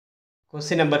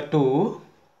Question number 2.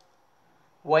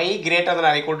 Y greater than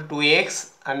or equal to 2x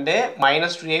and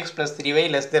minus 2x plus 3y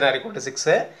less than or equal to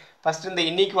 6. First இந்த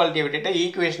inequality விட்டுட்டு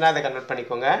equation அதை convert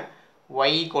பண்ணிக்கோங்க. Y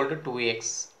equal to 2x.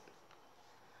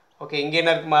 Okay, இங்கே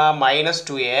என்ன இருக்குமா minus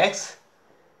 2x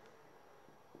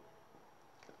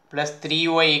plus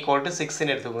 3y equal to 6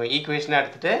 ன்னு எடுத்துக்கோங்க. equation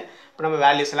எடுத்துட்டு இப்போ நம்ம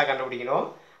values எல்லாம் கண்டுபிடிக்கணும்.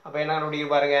 அப்போ என்ன கண்டுபிடிக்க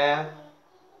பாருங்க.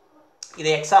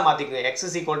 இதை x மாத்திக்கோங்க. x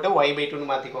is equal to y by 2 ன்னு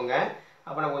மாத்திக்கோங்க.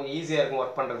 அப்போ நம்ம கொஞ்சம் ஈஸியாக இருக்கும்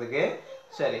ஒர்க் பண்ணுறதுக்கு.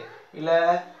 சரி, இல்லை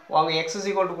அவங்க x is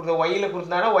equal to கொடுத்த y-ல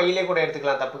கொடுத்தாங்கன்னா y-லே கூட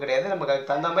எடுத்துக்கலாம், தப்பு கிடையாது. நமக்கு அதுக்கு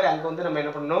தகுந்த மாதிரி அங்கே வந்து நம்ம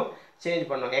என்ன பண்ணணும், சேஞ்ச்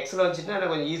பண்ணணும். x-ல வச்சுட்டு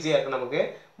எனக்கு கொஞ்சம் ஈஸியாக இருக்கும், நமக்கு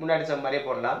முன்னாடி சொன்ன மாதிரியே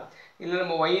போடலாம். இல்லை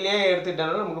நம்ம y-லே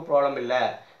எடுத்துக்கிட்டோம்னா நமக்கு ப்ராப்ளம் இல்லை.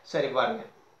 சரி பாருங்கள்,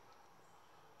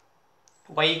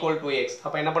 y equal to x.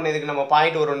 அப்போ என்ன பண்ண, இதுக்கு நம்ம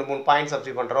பாயிண்ட் ஒரு 2-3 பாயிண்ட்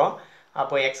சப்ஸ்டிட் பண்ணுறோம்.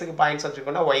 அப்போ x-க்கு பாயிண்ட் சப்ஸ்டிட்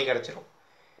பண்ணால் y கிடச்சிரும்.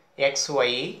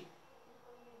 xy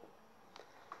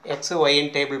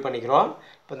ன்னு டேபிள் பண்ணிக்கிறோம்.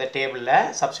 இப்போ இந்த டேபிளில்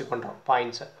சப்ஸ்டிட் பண்ணுறோம்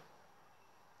பாயிண்ட்ஸை.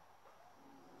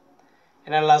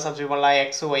 என்னெல்லாம் சப்ஸ்டிட் பண்ணலாம்,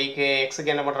 xyக்கு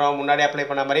எக்ஸுக்கு என்ன பண்ணுறோம், முன்னாடி அப்ளை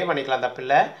பண்ண மாதிரியே பண்ணிக்கலாம், தப்பு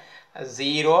இல்லை.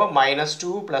 0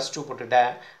 -2 +2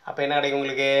 போட்டுட்டேன். அப்போ என்ன கிடைக்கும்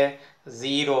உங்களுக்கு,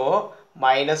 0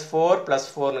 -4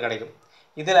 +4ன்னு கிடைக்கும்.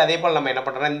 இதில் அதே போல் நம்ம என்ன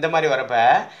பண்ணுறோம்னா, இந்த மாதிரி வரப்போ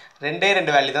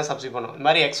ரெண்டு வேல்யூ தான் சப்ஸ்டிட் பண்ணும். இந்த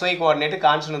மாதிரி xy கோஆர்டினேட்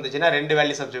கான்ஸ்டன்ட் வந்துச்சுன்னா 2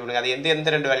 வேல்யூ சப்ஸ்டிட் பண்ணுங்க. அது எந்த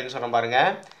 2 வேல்யூன்னு சொல்கிறோம்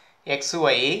பாருங்கள்.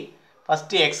 xy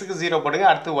ஃபஸ்ட்டு எக்ஸுக்கு 0 போடுங்க,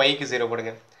 அடுத்து ஒய்க்கு 0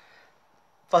 போடுங்க.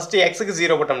 ஃபஸ்ட்டு எக்ஸுக்கு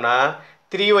 0 போட்டோம்னா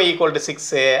 3y =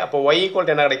 6. அப்போ y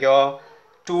 = என்ன கிடைக்கும்,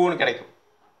 2ன்னு கிடைக்கும்.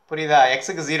 புரியுதா,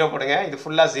 எக்ஸுக்கு 0 போடுங்க, இது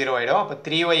ஃபுல்லாக 0 ஆகிடும். அப்போ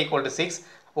 3y = 6,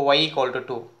 அப்போ y =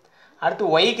 2. அடுத்து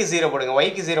ஒய்க்கு 0 போடுங்க,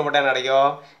 ஒய்க்கு 0 போட்டால் என்ன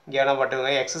கிடைக்கும், இங்கே என்ன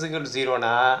போட்டுங்க, x is equal to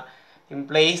 0னா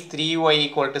implies 3y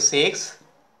 = 6,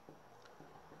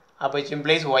 அப்போ இட்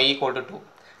இம்ப்ளைஸ் y = 2.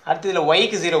 அடுத்து இதில்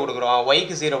ஒய்க்கு 0 கொடுக்குறோம்,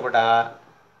 ஒய்க்கு 0 போட்டால்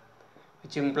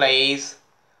which implies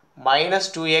minus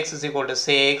 2x is equal to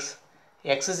 6,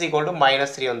 x is equal to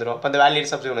minus 3 வந்துடும். இப்போ இந்த வேல்யூ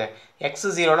சப்ஸ்டிட் பண்ணுங்க. x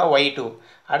 0னா y 2,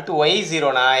 அடுத்து y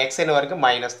 0னா x என்ன வரைக்கும்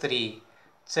 -3.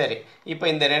 சரி, இப்போ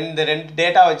இந்த ரெண்டு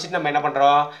டேட்டா வச்சுட்டு நம்ம என்ன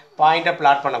பண்ணுறோம், பாயிண்ட்டை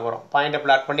பிளாட் பண்ண போகிறோம். பாயிண்ட்டை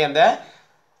பிளாட் பண்ணி அந்த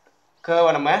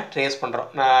கேர்வை நம்ம ட்ரேஸ்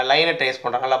பண்ணுறோம், லைனை ட்ரேஸ்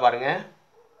பண்ணுறோம். நல்லா பாருங்கள்,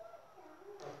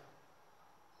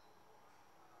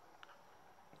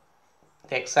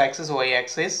 x axis y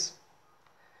axis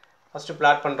first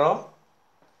plot பண்ணுறோம்.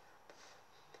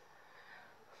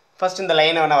 ஃபஸ்ட் இந்த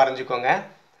லைனை வேணால் வரைஞ்சிக்கோங்க.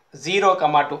 0,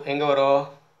 2 எங்கே வரும்,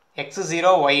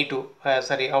 x0 y2,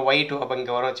 சரி y2, அப்போ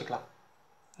இங்கே வரும் வச்சுக்கலாம்.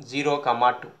 0,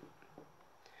 2.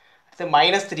 அடுத்து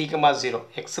 -3, 0,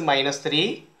 x -3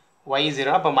 y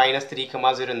 0, அப்போ -3,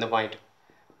 0 இந்த பாயிண்ட்,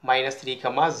 -3,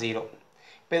 0.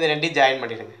 இப்போ இது ரெண்டையும் ஜாயின்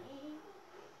பண்ணிடுங்க.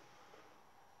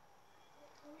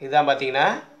 இதுதான் பார்த்தீங்கன்னா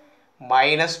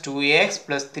 -2x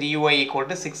 + 3y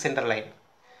 = 6 என்ற லைன்.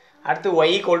 அடுத்து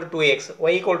y = 2x,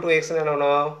 y = 2x என்ன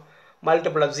வேணும்,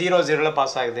 மல்டிபிள் ஆஃப் 0, 0ல்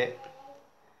பாஸ் ஆகுது,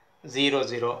 0,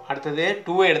 0. அடுத்தது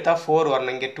 2 எடுத்தால் 4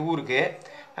 வரணும், இங்கே 2 இருக்குது,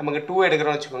 நமக்கு 2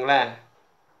 எடுக்கிறோம்னு வச்சுக்கோங்களேன்,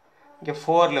 இங்கே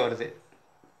 4ல் வருது.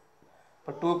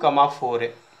 இப்போ 2,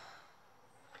 4.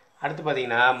 அடுத்து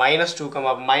பார்த்தீங்கன்னா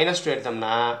 -2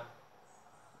 எடுத்தோம்னா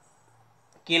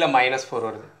கீழே -4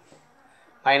 வருது,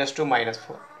 -2,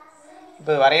 -4.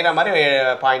 இப்போ வரைகிற மாதிரி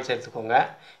பாயிண்ட்ஸ் எடுத்துக்கோங்க.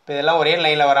 இப்போ இதெல்லாம் ஒரே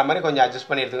லைனில் வர மாதிரி கொஞ்சம் அட்ஜஸ்ட்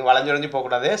பண்ணி எடுத்துக்கோங்க, வளைஞ்சு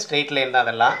போகக்கூடாது, ஸ்ட்ரெயிட் லைன் தான்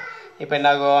அதெல்லாம். இப்போ என்ன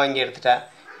ஆகும், இங்கே எடுத்துட்டேன்.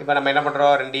 இப்போ நம்ம என்ன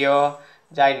பண்ணுறோம், ரெண்டையும்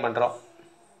ஜாயின் பண்ணுறோம்.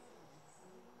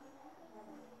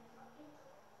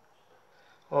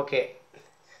 ஓகே,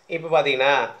 இப்போ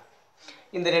பார்த்தீங்கன்னா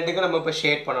இந்த ரெண்டுக்கும் நம்ம இப்போ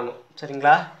ஷேட் பண்ணணும்,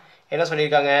 சரிங்களா. என்ன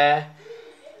சொல்லியிருக்காங்க,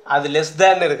 அது லெஸ்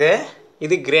தேன் இருக்குது,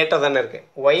 இது கிரேட்டர் தான் இருக்குது.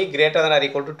 Y greater than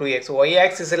 = 2x. Y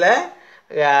ஆக்சிஸில்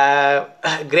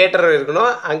greater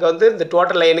இருக்கணும், அங்கே வந்து இந்த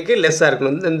டோட்டல் லைனுக்கு லெஸ்ஸாக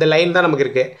இருக்கணும். இந்த லைன் தான் நமக்கு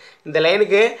இருக்குது. இந்த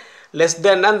லைனுக்கு லெஸ்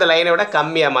தேன்னா இந்த லைனை விட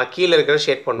கம்மியாமா கீழே இருக்கிற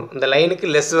ஷேட் பண்ணும். இந்த லைனுக்கு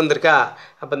லெஸ் வந்திருக்கா,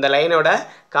 அப்போ இந்த லைனோட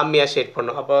கம்மியாக ஷேட்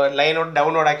பண்ணும். அப்போ லைனோட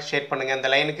டவுனோட ஷேட் பண்ணுங்கள். இந்த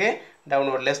லைனுக்கு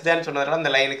டவுனோட, லெஸ் தேன் சொன்னதால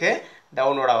இந்த லைனுக்கு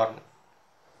டவுனோட வரணும்,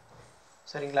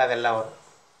 சரிங்களா. அதெல்லாம் வரும்.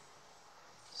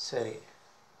 சரி,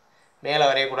 மேலே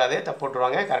வரையக்கூடாது, தப்பு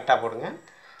போட்டுருவாங்க, கரெக்டாக போடுங்க.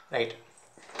 ரைட்,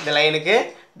 இந்த லைனுக்கு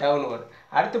டவுன் வரும்.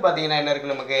 அடுத்து பார்த்தீங்கன்னா என்ன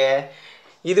இருக்குது நமக்கு,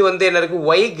 இது வந்து என்ன இருக்குது,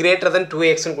 y >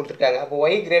 2xன்னு கொடுத்துருக்காங்க. அப்போ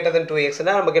y >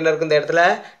 2xனால் நமக்கு என்ன இருக்குது, இந்த இடத்துல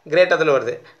கிரேட்டர்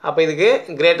வருது. அப்போ இதுக்கு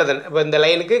கிரேட்டர், இப்போ இந்த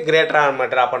லைனுக்கு கிரேட்டராக நம்ம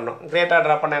ட்ரா பண்ணணும். கிரேட்டராக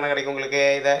ட்ரா பண்ணால் என்ன கிடைக்கும் உங்களுக்கு,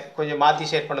 இதை கொஞ்சம் மாற்றி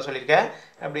ஷேட் பண்ண சொல்லியிருக்கேன்.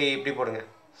 அப்படி இப்படி போடுங்க,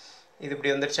 இது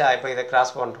இப்படி வந்துருச்சா. இப்போ இதை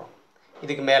கிராஸ் பண்ணுறோம்,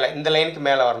 இதுக்கு மேலே இந்த லைனுக்கு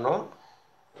மேலே வரணும்.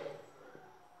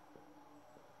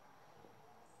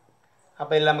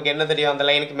 அப்போ இதில் நமக்கு என்ன தெரியும், அந்த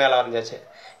லைனுக்கு மேலே வரைஞ்சாச்சு.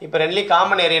 இப்போ ரெண்டுலேயும்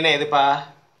காமன் ஏரியானா எதுப்பா,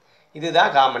 இதுதான்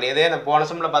காமன். எது, அந்த போன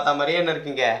சம்மில் பார்த்த மாதிரியே என்ன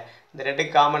இருக்குங்க, இந்த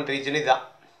ரெண்டுக்கு காமன் ரீஜன் இதுதான்,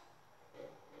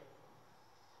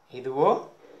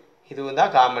 இதுவும்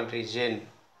தான் காமன் ரீஜன்,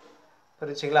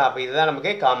 புரிஞ்சுங்களா. அப்போ இதுதான்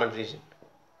நமக்கு காமன் ரீஜன்.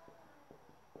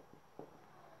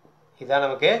 இதுதான்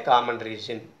நமக்கு காமன்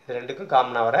ரீஜன். இது ரெண்டுக்கும்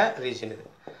காமனாக வர ரீஜன் இது.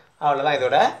 அவ்வளோதான்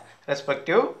இதோட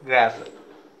ரெஸ்பெக்டிவ் கிராஃப்.